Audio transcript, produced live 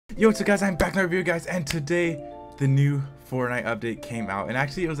Yo, what's up guys, I'm back in my review guys, and today the new Fortnite update came out, and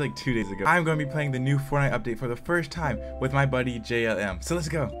actually it was like 2 days ago. I'm going to be playing the new Fortnite update for the first time with my buddy JLM, so let's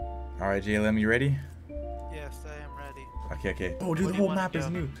go. Alright JLM, you ready? Yes, I am ready. Okay. Oh dude, the whole map is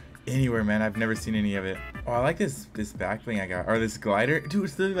new. Anywhere man, I've never seen any of it. Oh, I like this back bling I got, or this glider. Dude,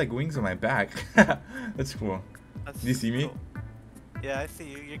 it's literally like wings on my back. That's cool. Do you see me? Cool. Yeah, I see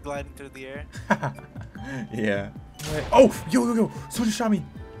you. You're gliding through the air. Yeah. Oh, yo, someone just shot me.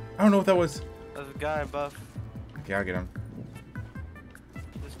 I don't know what that was. There's a guy above. Okay, I'll get him.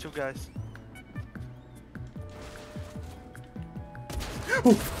 There's two guys.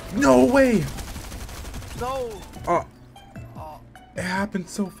 Oh, no way! No! Oh, it happened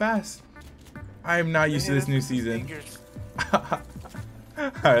so fast. I am not used to this new season.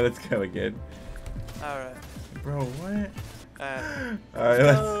 Alright, let's go again. Alright. Bro, what? Alright,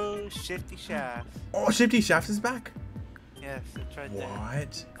 let's Shifty Shaft. Oh, Shifty Shafts is back? Yes, it's right there.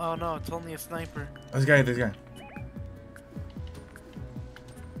 What? Oh no, it's only a sniper. Oh, this guy.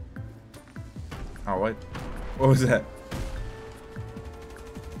 Oh, what? What was that?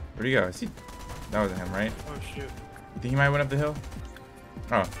 Where'd he go? I see. That wasn't him, right? Oh shoot. You think he might went up the hill?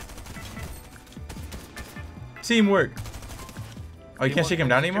 Oh. Teamwork. Oh, you can't shake him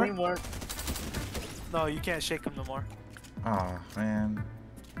down anymore? Teamwork. No, you can't shake him no more. Oh, man.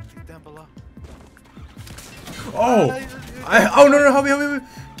 He's down below. Oh! Oh, no, help me.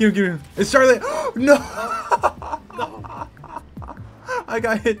 Give him. It's Charlotte. No! No. I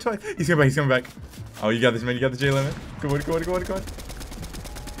got hit twice. He's coming back. Oh, you got this, man. You got the J limit. Go on.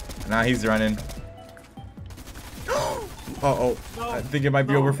 Nah, he's running. Uh-oh. No. I think it might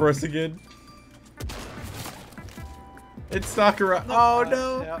be over for us again. It's Sakura. Oh,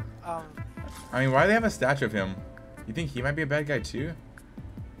 no. Yeah, I mean, why do they have a statue of him? You think he might be a bad guy, too?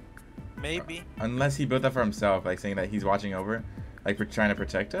 maybe. Unless he built that for himself, like saying that he's watching over, like for trying to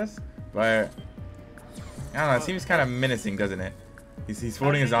protect us. But I don't know, it seems kind of menacing, doesn't it? He's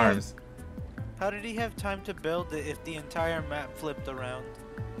folding his arms. How did he have time to build it if the entire map flipped around?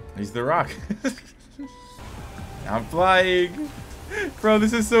 He's the Rock. I'm flying. Bro,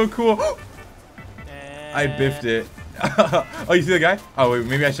 this is so cool. I biffed it. Oh, you see the guy? Oh, wait,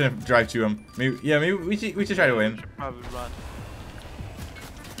 maybe I shouldn't drive to him. Maybe we should try to win. Probably run.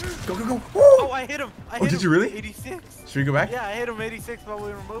 Go. Woo! Oh, I hit him. Did you really? 86. Should we go back? Yeah, I hit him 86 while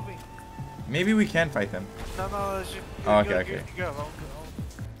we were moving. Maybe we can fight them. No, Oh, okay. Go.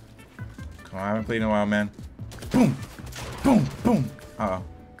 Come on, I haven't played in a while, man. Boom. Uh-oh.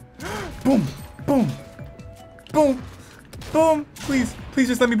 Boom. Please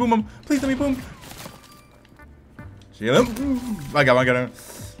just let me boom him. Please let me boom. Shield him. I got him.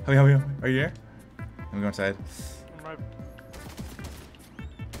 Help me. Are you here? Let me go inside. Right.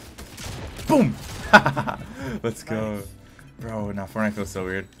 Boom. Let's go. Nice. Bro, now Fortnite feels so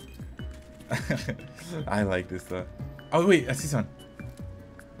weird. I like this though. Oh wait, I see someone.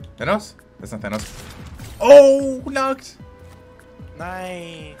 Thanos? That's not Thanos. Oh, knocked.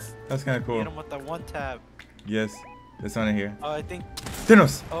 Nice. That's kind of cool. Hit him with the one tap. Yes, there's someone in here. Oh, I think.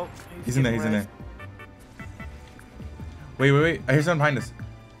 Thanos. Oh, he's in there. Wait. I hear someone behind us.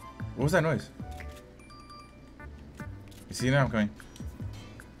 What was that noise? You see now? I'm coming.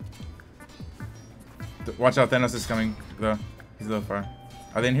 Watch out, Thanos is coming though. He's a little far.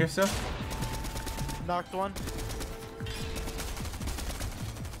 Are they in here still? Knocked one.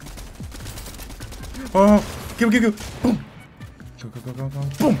 Oh, go. Boom. Go.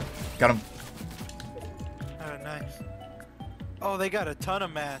 Boom. Got him. Oh, nice. Oh, they got a ton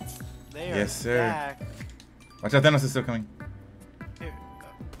of mats. They are yes, sir. Back. Watch out, Thanos is still coming. Here.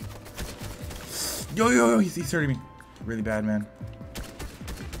 Yo, he's hurting me. Really bad, man.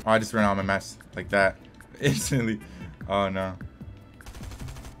 Oh, I just ran out of my mats like that. Instantly. Oh, no.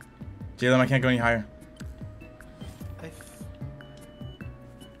 Jalen, I can't go any higher.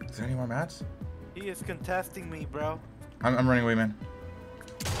 Is there any more mats? He is contesting me, bro. I'm running away, man.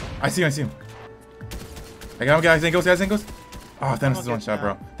 I see him. I got him, guys. Ankles. Oh, Thanos is one shot,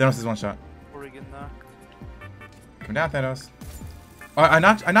 bro. Thanos is one shot. Where are we getting now? Come down, Thanos. Oh, I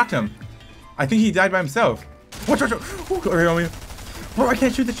knocked him. I think he died by himself. Watch. Ooh, bro, I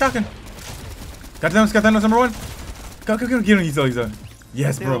can't shoot the shotgun. Got Thanos number one. Go. Get him. He's done.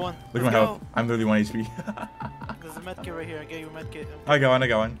 Yes, bro. Look at my health. I'm literally 1 HP. There's a medkit right here. I get you a medkit. I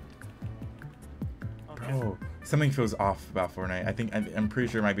got one. Okay. Bro, something feels off about Fortnite. I'm pretty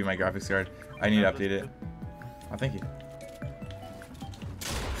sure it might be my graphics card. I need to update it. Oh, thank you.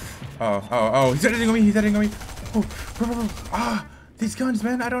 Oh, he's editing on me. Oh, bro. Ah, these guns,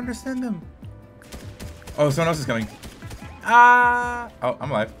 man. I don't understand them. Oh, someone else is coming. Oh,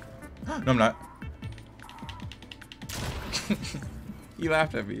 I'm alive. No, I'm not. He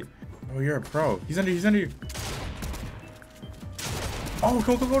laughed at me. Oh, you're a pro. He's under you. Oh,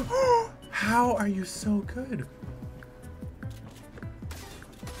 go. How are you so good?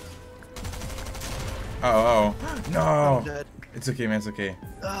 Oh. No. I'm dead. It's okay, man. It's okay.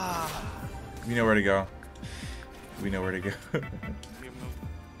 We know where to go.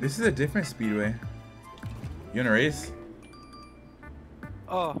 This is a different speedway. You wanna race?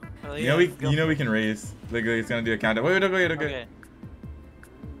 Oh, well, yeah, you know we can race. Like it's gonna do a countdown. Wait, okay.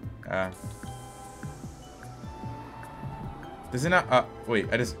 Does it not?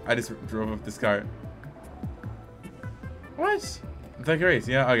 Wait. I just drove up this car. What? It's like a race.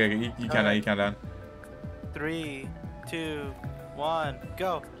 Yeah. Okay. You count down. You count down. 3, 2, 1,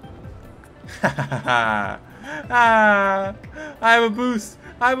 go. I have a boost.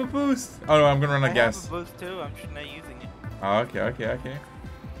 Oh no, I'm gonna run out of gas. I have a boost too. I'm just not using it. Oh, okay.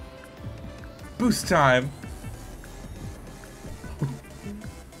 Boost time.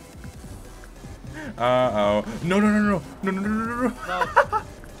 Uh-oh. No. No.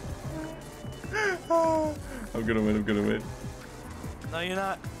 I'm gonna win. No, you're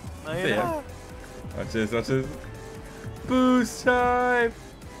not. No, you're not. Watch this. Boost time.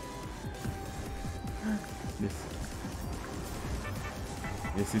 Yes.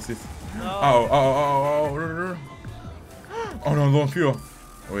 No. Oh. Oh no, I'm low on fuel.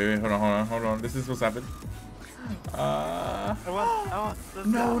 Wait, hold on. This is supposed to happen. I want.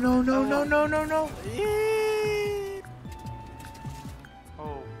 No.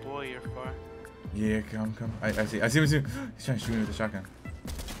 Oh boy, you're far. Yeah, come. I see. He's trying to shoot me with a shotgun.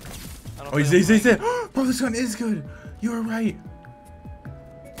 Oh, he's dead. Bro, this gun is good. You were right.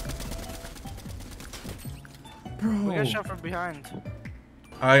 Bro. We got shot from behind.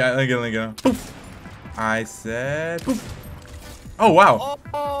 I get him. Poof. I said poof. Oh, wow.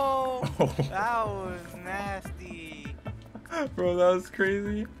 Oh, that was nasty. Bro, that was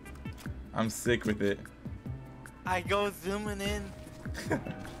crazy. I'm sick with it. I go zooming in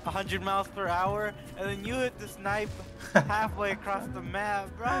 100 miles per hour, and then you hit the snipe halfway across the map,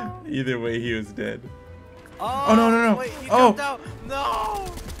 bro. Either way, he was dead. Oh, no. Wait, he jumped out. No.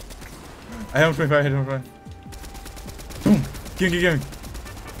 I hit him 25. Boom. Give me.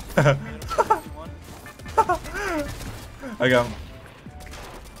 I got him.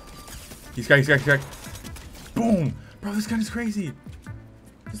 He's cracked. Boom. Bro, this gun is crazy.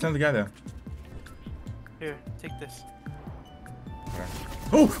 It's not the guy, though. Here, take this.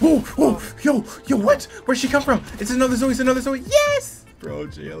 Oh, yo, what? Where'd she come from? It's another Zoe. Yes! Bro,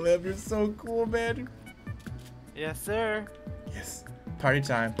 JLM, you're so cool, man. Yes, sir. Yes. Party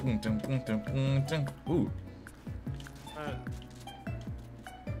time. Ooh.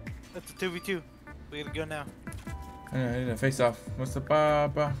 That's a 2v2. We gotta go now. I did a face off. What's the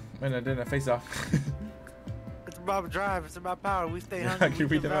baba? I did a face off. It's about drive. It's about power. We stay hungry.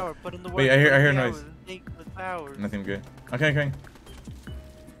 We devour. Put in the work. Wait, I hear a noise. Nothing good. Okay.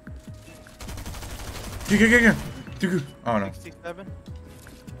 Get. Oh no. 67.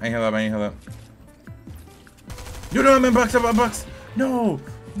 I ain't held up. No, I'm in box. No,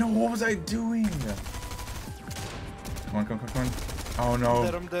 what was I doing? Come on. Oh no.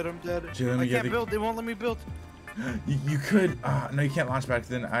 I'm dead. Jay, I can't build. They won't let me build. You could. No, you can't launch pad.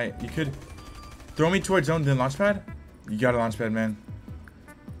 Then you could throw me towards zone, then launch pad. You got a launch pad, man.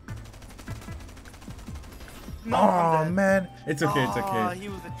 No, oh man, it's okay. He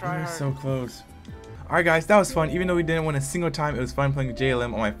was a tryhard. You're so close. Alright guys, that was fun. Even though we didn't win a single time, it was fun playing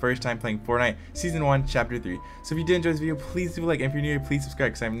JLM on my first time playing Fortnite Season 1, Chapter 3. So if you did enjoy this video, please leave a like, and if you're new here, please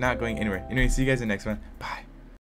subscribe because I'm not going anywhere. Anyway, see you guys in the next one. Bye.